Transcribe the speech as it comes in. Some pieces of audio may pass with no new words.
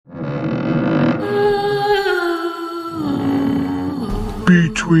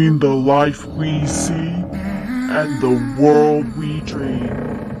Between the life we see and the world we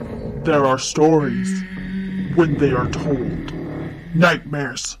dream, there are stories. When they are told,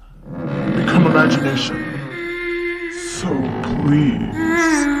 nightmares become imagination. So please.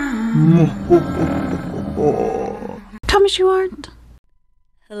 Thomas, you aren't.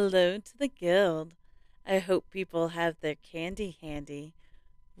 Hello to the guild. I hope people have their candy handy.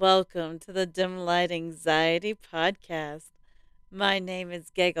 Welcome to the Dim Light Anxiety Podcast. My name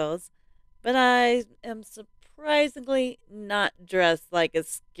is Giggles, but I am surprisingly not dressed like a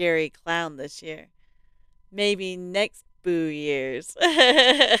scary clown this year. Maybe next Boo Years.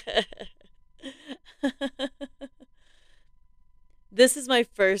 This is my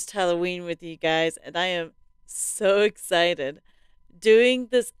first Halloween with you guys, and I am so excited. Doing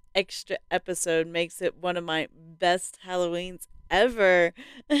this extra episode makes it one of my best Halloweens ever.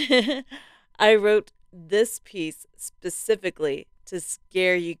 I wrote this piece specifically to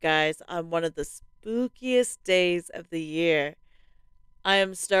scare you guys on one of the spookiest days of the year. I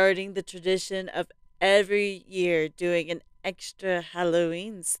am starting the tradition of every year doing an extra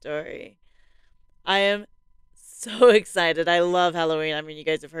Halloween story. I am so excited. I love Halloween. I mean, you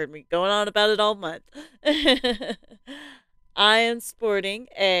guys have heard me going on about it all month. I am sporting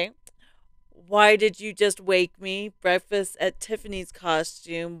a "Why Did You Just Wake Me?" breakfast at Tiffany's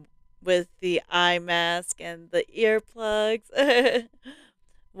costume with the eye mask and the earplugs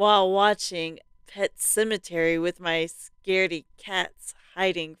while watching Pet Cemetery with my scaredy cats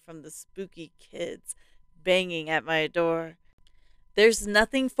hiding from the spooky kids banging at my door. There's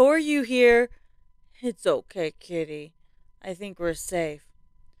nothing for you here. It's okay, kitty. I think we're safe.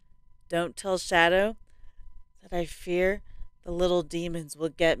 Don't tell Shadow that I fear the little demons will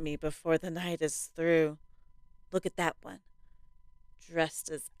get me before the night is through. Look at that one, dressed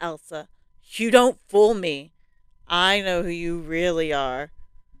as Elsa. You don't fool me. I know who you really are.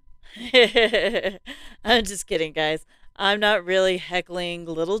 I'm just kidding, guys. I'm not really heckling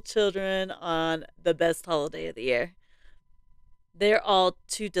little children on the best holiday of the year. They're all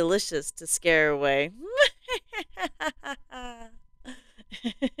too delicious to scare away.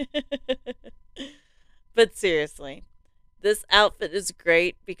 But seriously, this outfit is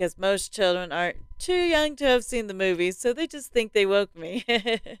great because most children aren't too young to have seen the movie, so they just think they woke me.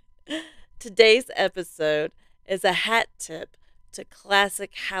 Today's episode is a hat tip to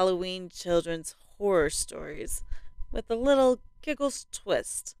classic Halloween children's horror stories with a little giggles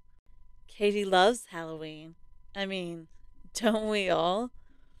twist. Katie loves Halloween. I mean, don't we all?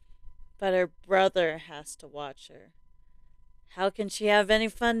 But her brother has to watch her. How can she have any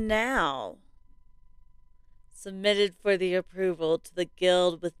fun now? Submitted for the approval to the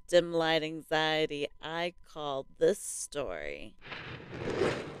Guild with Dim Light Anxiety, I call this story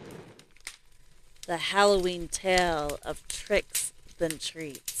The Halloween Tale of Tricks Than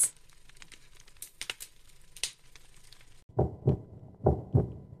Treats.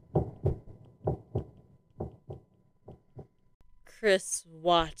 Chris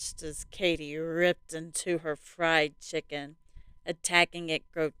watched as Katie ripped into her fried chicken, attacking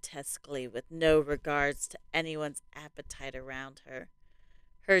it grotesquely with no regards to anyone's appetite around her.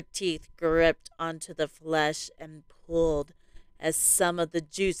 Her teeth gripped onto the flesh and pulled as some of the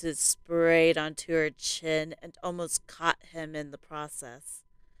juices sprayed onto her chin and almost caught him in the process.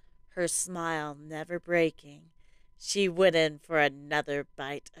 Her smile never breaking, she went in for another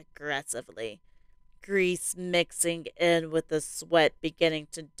bite aggressively, grease mixing in with the sweat beginning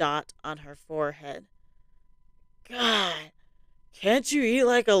to dot on her forehead. God, can't you eat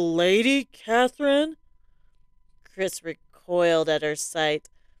like a lady, Catherine? Chris recoiled at her sight,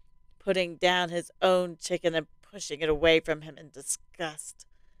 putting down his own chicken and pushing it away from him in disgust.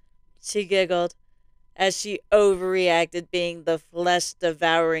 She giggled as she overreacted, being the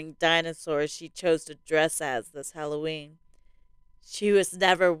flesh-devouring dinosaur she chose to dress as this Halloween. She was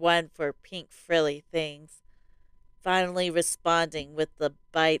never one for pink frilly things. Finally responding with the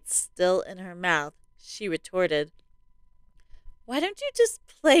bite still in her mouth, she retorted, "Why don't you just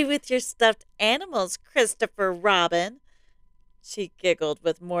play with your stuffed animals, Christopher Robin?" She giggled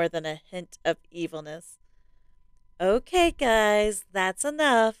with more than a hint of evilness. "Okay, guys, that's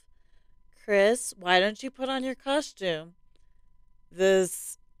enough. Chris, why don't you put on your costume?"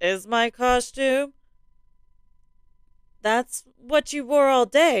 "This is my costume?" "That's what you wore all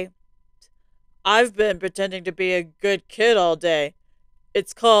day." "I've been pretending to be a good kid all day.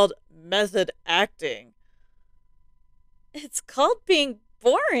 It's called method acting." "It's called being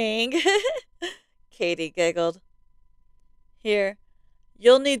boring." Katie giggled. "Here,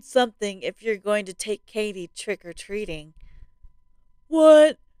 you'll need something if you're going to take Katie trick-or-treating."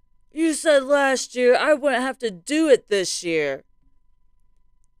 "What? You said last year I wouldn't have to do it this year."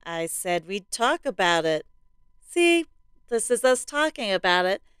 I said we'd talk about it. See, this is us talking about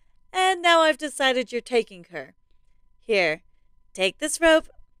it, and now I've decided you're taking her. Here, take this rope.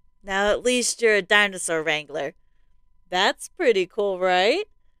 Now at least you're a dinosaur wrangler. That's pretty cool, right?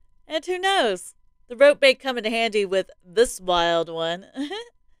 And who knows? The rope may come in handy with this wild one.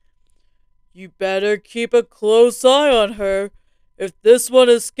 You better keep a close eye on her. If this one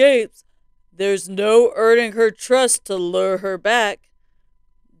escapes, there's no earning her trust to lure her back,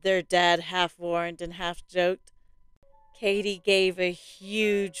 their dad half warned and half joked. Katie gave a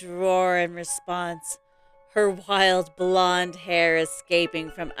huge roar in response, her wild blonde hair escaping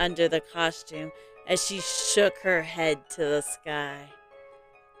from under the costume as she shook her head to the sky.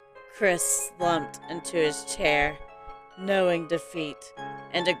 Chris slumped into his chair, knowing defeat,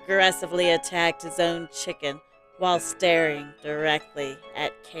 and aggressively attacked his own chicken while staring directly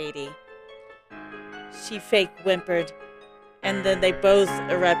at Katie. She fake whimpered, and then they both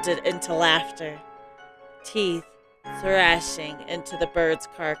erupted into laughter, teeth thrashing into the bird's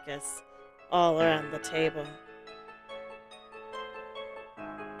carcass all around the table.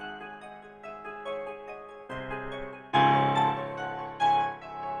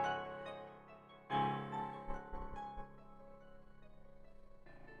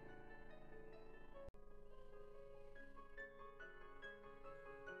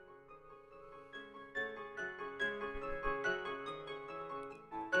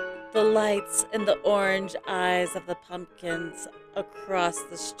 The lights in the orange eyes of the pumpkins across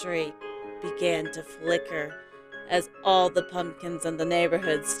the street began to flicker as all the pumpkins in the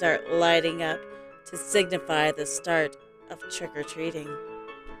neighborhood start lighting up to signify the start of trick-or-treating.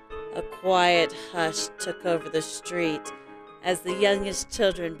 A quiet hush took over the street as the youngest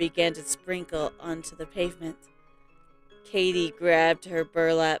children began to sprinkle onto the pavement. Katie grabbed her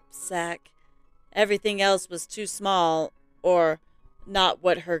burlap sack. Everything else was too small, or not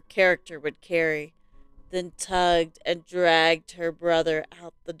what her character would carry, then tugged and dragged her brother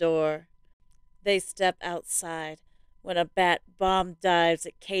out the door. They step outside when a bat bomb dives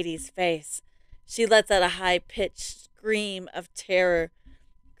at Katie's face. She lets out a high-pitched scream of terror.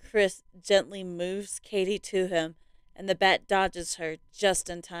 Chris gently moves Katie to him, and the bat dodges her just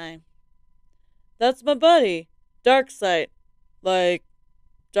in time. That's my buddy, Darkseid. Like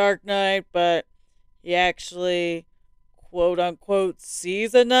Dark Knight, but he actually quote-unquote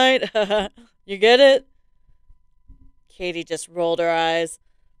sees at night. You get it? Katie just rolled her eyes,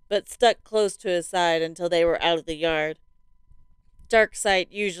 but stuck close to his side until they were out of the yard. Darkseid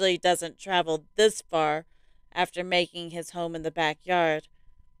usually doesn't travel this far after making his home in the backyard.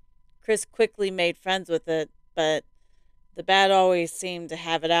 Chris quickly made friends with it, but the bat always seemed to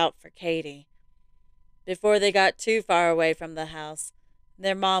have it out for Katie. Before they got too far away from the house,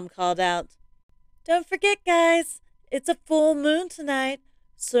 their mom called out, "Don't forget, guys, it's a full moon tonight,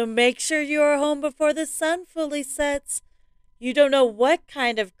 so make sure you are home before the sun fully sets. You don't know what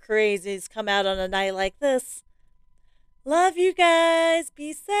kind of crazies come out on a night like this. Love you guys.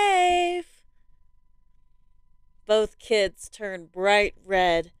 Be safe." Both kids turned bright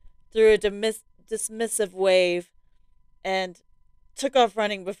red, threw a dismissive wave, and took off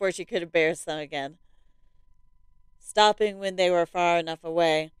running before she could embarrass them again. Stopping when they were far enough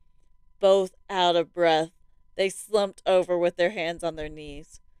away, both out of breath, they slumped over with their hands on their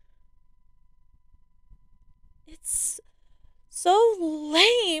knees. It's so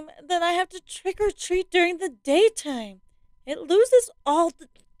lame that I have to trick or treat during the daytime. It loses all the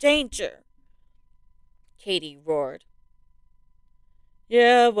danger, Katie roared.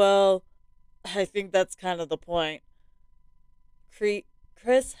 Yeah, well, I think that's kind of the point.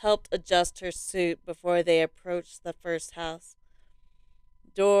 Chris helped adjust her suit before they approached the first house.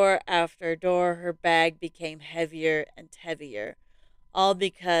 Door after door, her bag became heavier and heavier, all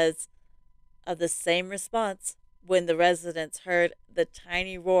because of the same response when the residents heard the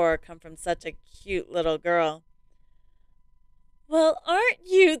tiny roar come from such a cute little girl. Well, aren't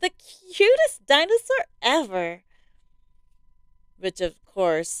you the cutest dinosaur ever? Which, of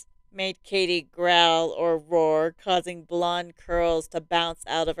course, made Katie growl or roar, causing blonde curls to bounce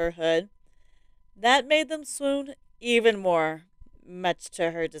out of her hood. That made them swoon even more, much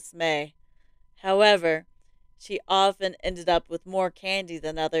to her dismay. However, she often ended up with more candy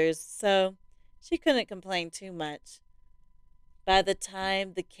than others, so she couldn't complain too much. By the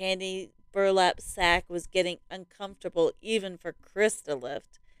time the candy burlap sack was getting uncomfortable even for Chris to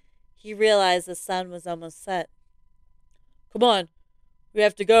lift, he realized the sun was almost set. Come on, we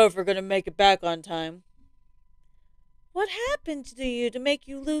have to go if we're going to make it back on time. What happened to you to make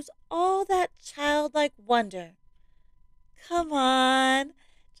you lose all that childlike wonder? Come on,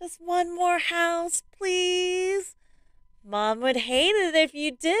 just one more house, please. Mom would hate it if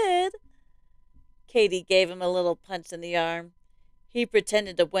you did. Katie gave him a little punch in the arm. He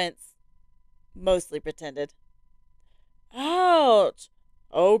pretended to wince. Mostly pretended. Ouch!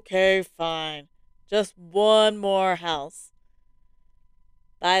 Okay, fine. Just one more house.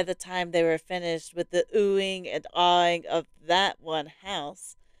 By the time they were finished with the oohing and awing of that one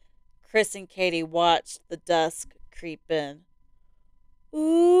house, Chris and Katie watched the dusk creep in.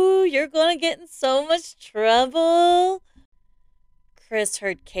 Ooh, you're gonna get in so much trouble, Chris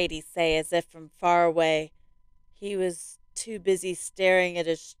heard Katie say as if from far away. He was too busy staring at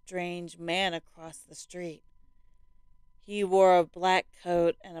a strange man across the street. He wore a black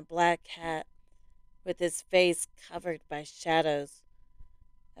coat and a black hat, with his face covered by shadows,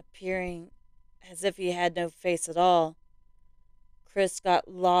 appearing as if he had no face at all. Chris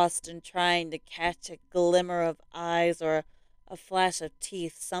got lost in trying to catch a glimmer of eyes or a flash of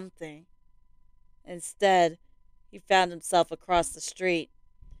teeth, something. Instead, he found himself across the street.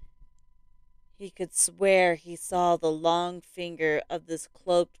 He could swear he saw the long finger of this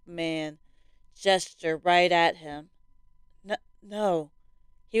cloaked man gesture right at him. No,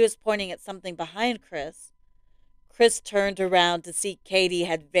 he was pointing at something behind Chris. Chris turned around to see Katie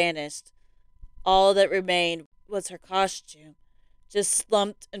had vanished. All that remained was her costume, just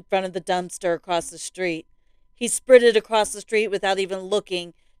slumped in front of the dumpster across the street. He sprinted across the street without even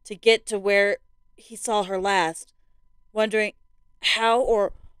looking to get to where he saw her last. Wondering how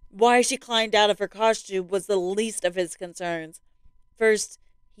or why she climbed out of her costume was the least of his concerns. First,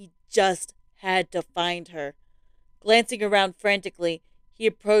 he just had to find her. Glancing around frantically, he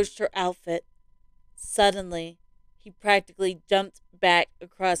approached her outfit. Suddenly, he practically jumped back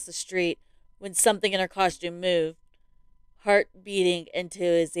across the street when something in her costume moved. Heart beating into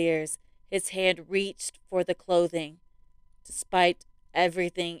his ears, his hand reached for the clothing, despite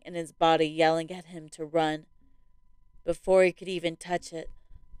everything in his body yelling at him to run. Before he could even touch it,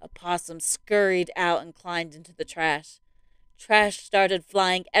 a possum scurried out and climbed into the trash. Trash started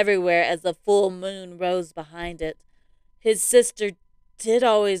flying everywhere as the full moon rose behind it. His sister did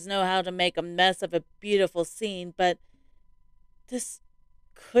always know how to make a mess of a beautiful scene, but this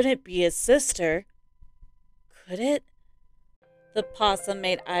couldn't be his sister, could it? The possum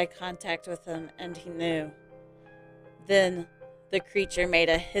made eye contact with him, and he knew. Then the creature made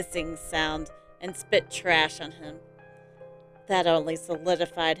a hissing sound and spit trash on him. That only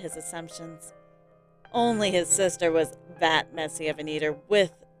solidified his assumptions. Only his sister was that messy of an eater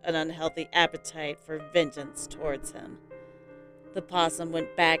with an unhealthy appetite for vengeance towards him. The possum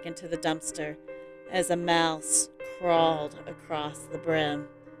went back into the dumpster as a mouse crawled across the brim.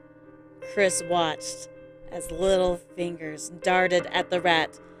 Chris watched as little fingers darted at the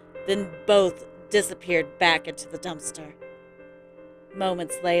rat, then both disappeared back into the dumpster.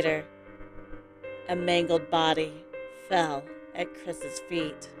 Moments later, a mangled body fell at Chris's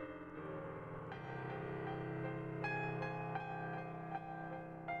feet.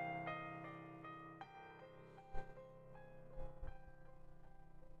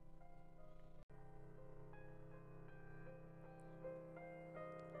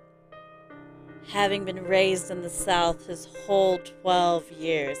 Having been raised in the South his whole 12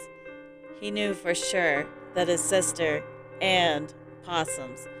 years, he knew for sure that his sister and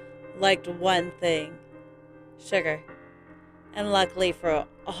possums liked one thing: sugar. And luckily for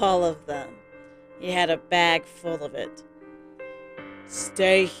all of them, he had a bag full of it.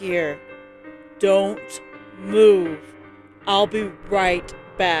 Stay here. Don't move. I'll be right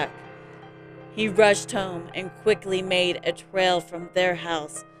back. He rushed home and quickly made a trail from their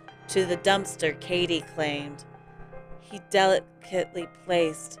house to the dumpster Katie claimed. He delicately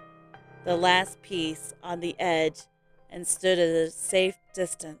placed the last piece on the edge and stood at a safe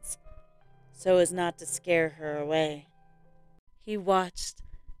distance so as not to scare her away. He watched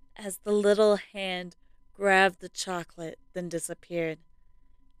as the little hand grabbed the chocolate, then disappeared.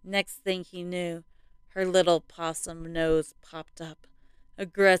 Next thing he knew, her little possum nose popped up,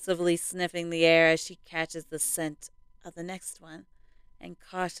 aggressively sniffing the air as she catches the scent of the next one and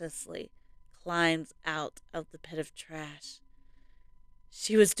cautiously climbs out of the pit of trash.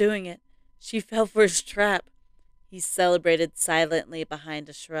 She was doing it. She fell for his trap. He celebrated silently behind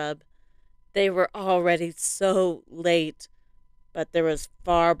a shrub. They were already so late, but there was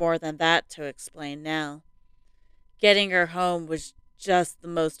far more than that to explain now. Getting her home was just the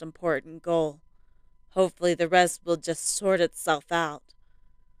most important goal. Hopefully the rest will just sort itself out.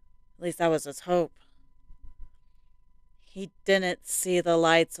 At least that was his hope. He didn't see the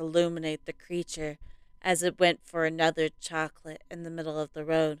lights illuminate the creature as it went for another chocolate in the middle of the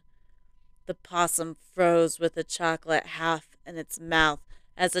road. The possum froze with the chocolate half in its mouth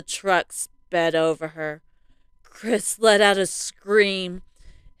as a truck sped over her. Chris let out a scream.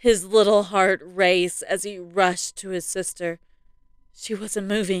 His little heart raced as he rushed to his sister. She wasn't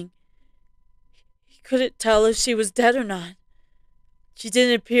moving. He couldn't tell if she was dead or not. She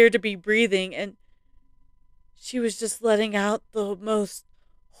didn't appear to be breathing, and she was just letting out the most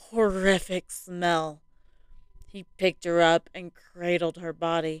horrific smell. He picked her up and cradled her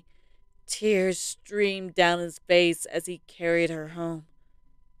body. Tears streamed down his face as he carried her home.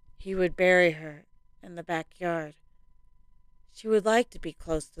 He would bury her in the backyard. She would like to be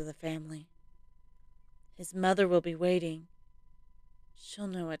close to the family. His mother will be waiting. She'll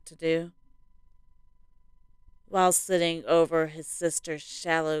know what to do. While sitting over his sister's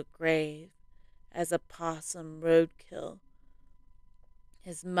shallow grave as a possum roadkill,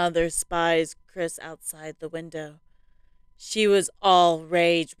 his mother spies Chris outside the window. She was all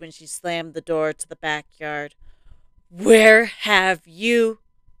rage when she slammed the door to the backyard. "Where have you?"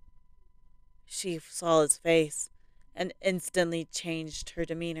 She saw his face and instantly changed her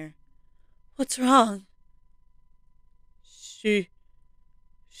demeanor. "What's wrong?" She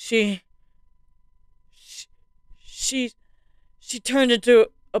turned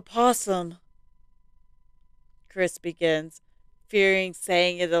into a possum," Chris begins, fearing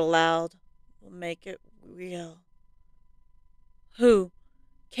saying it aloud will make it real. "Who?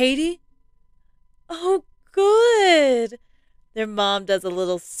 Katie?" "Oh, good." Their mom does a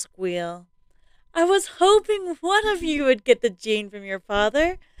little squeal. "I was hoping one of you would get the gene from your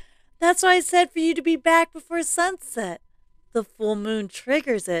father. That's why I said for you to be back before sunset. The full moon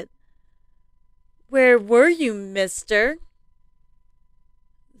triggers it. Where were you, mister?"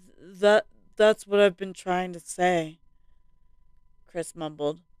 That's what I've been trying to say," Chris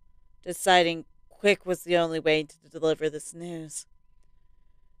mumbled, deciding quick was the only way to deliver this news.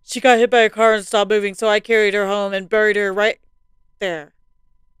 "She got hit by a car and stopped moving, so I carried her home and buried her right there."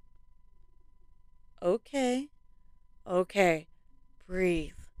 Okay.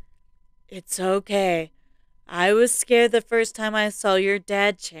 Breathe. It's okay. I was scared the first time I saw your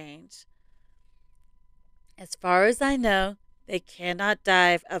dad change. As far as I know, they cannot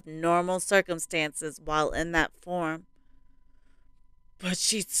die of normal circumstances while in that form. "But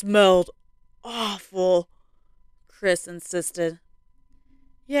she smelled awful," Chris insisted.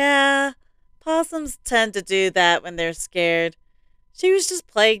 "Yeah, possums tend to do that when they're scared. She was just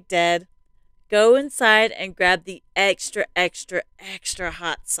plain dead. Go inside and grab the extra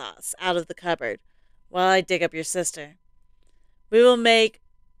hot sauce out of the cupboard while I dig up your sister. We will make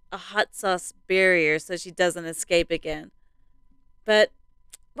a hot sauce barrier so she doesn't escape again. But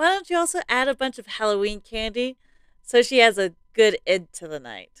why don't you also add a bunch of Halloween candy so she has a good end to the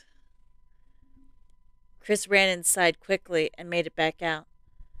night?" Chris ran inside quickly and made it back out,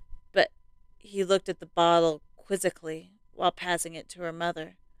 but he looked at the bottle quizzically while passing it to her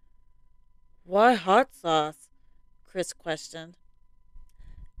mother. "Why hot sauce?" Chris questioned.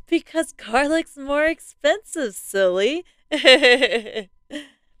 "Because garlic's more expensive, silly."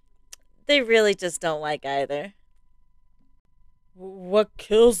 They really just don't like either. "What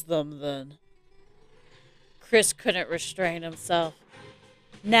kills them, then?" Chris couldn't restrain himself.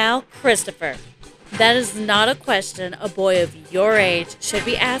 "Now, Christopher, that is not a question a boy of your age should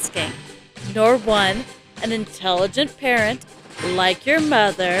be asking, nor one an intelligent parent, like your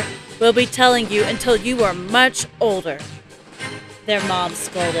mother, will be telling you until you are much older," their mom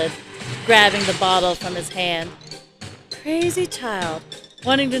scolded, grabbing the bottle from his hand. "Crazy child,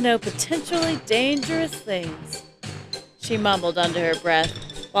 wanting to know potentially dangerous things," she mumbled under her breath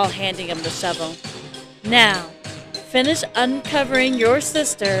while handing him the shovel. "Now, finish uncovering your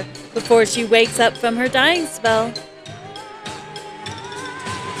sister before she wakes up from her dying spell."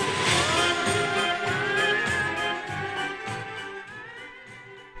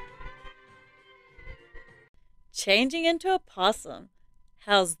 Changing into a possum.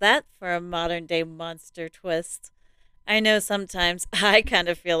 How's that for a modern day monster twist? I know sometimes I kind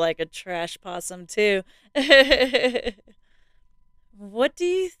of feel like a trash possum too. What do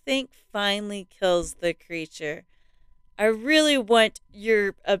you think finally kills the creature? I really want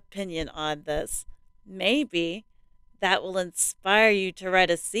your opinion on this. Maybe that will inspire you to write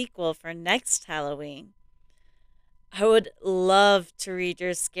a sequel for next Halloween. I would love to read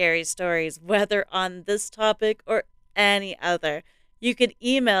your scary stories, whether on this topic or any other. You could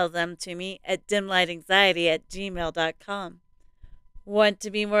email them to me at dimlightanxiety@gmail.com. Want to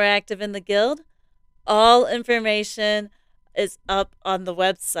be more active in the guild? All information is up on the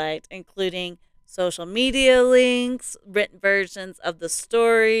website, including social media links, written versions of the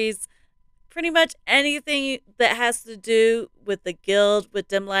stories, pretty much anything that has to do with the guild with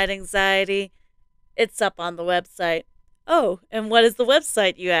Dim Light Anxiety. It's up on the website. Oh, and what is the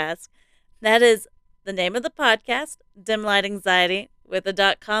website, you ask? That is the name of the podcast, Dim Light Anxiety, with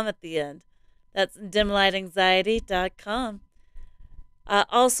a .com at the end. That's dimlightanxiety.com.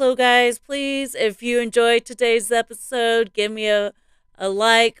 Also, guys, please, if you enjoyed today's episode, give me a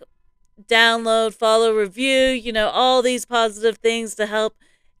like, download, follow, review, all these positive things to help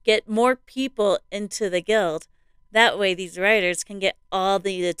get more people into the guild. That way these writers can get all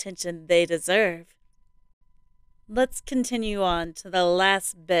the attention they deserve. Let's continue on to the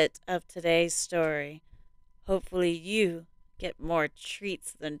last bit of today's story. Hopefully you get more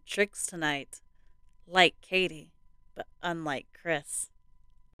treats than tricks tonight. Like Katie, but unlike Chris.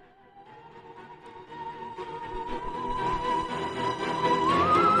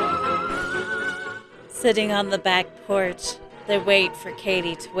 Sitting on the back porch, they wait for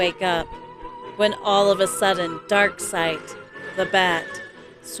Katie to wake up, when all of a sudden Darksight, the bat,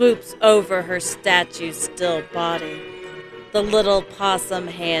 swoops over her statue's still body. The little possum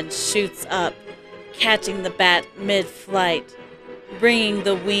hand shoots up, catching the bat mid-flight, bringing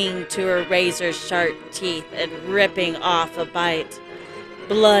the wing to her razor-sharp teeth and ripping off a bite.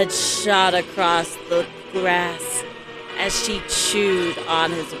 Blood shot across the grass as she chewed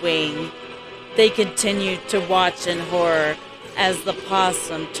on his wing. They continued to watch in horror as the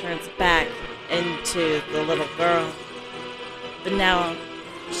possum turns back into the little girl. But now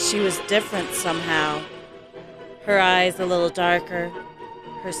she was different somehow. Her eyes a little darker,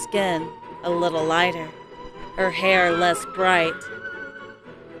 her skin a little lighter, her hair less bright.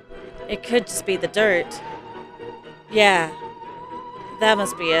 It could just be the dirt. Yeah, that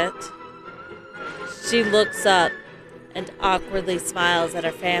must be it. She looks up and awkwardly smiles at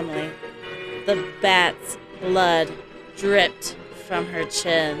her family. The bat's blood dripped from her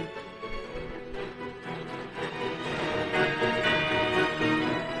chin.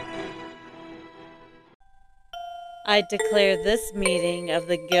 I declare this meeting of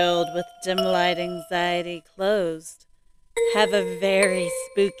the Guild with Dim Light Anxiety closed. Have a very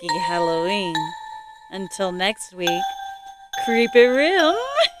spooky Halloween. Until next week, creep it real.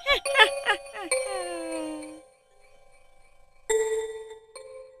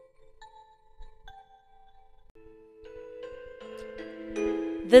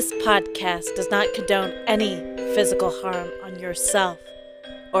 This podcast does not condone any physical harm on yourself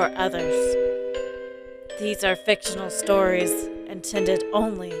or others. These are fictional stories intended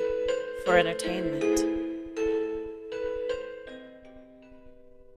only for entertainment.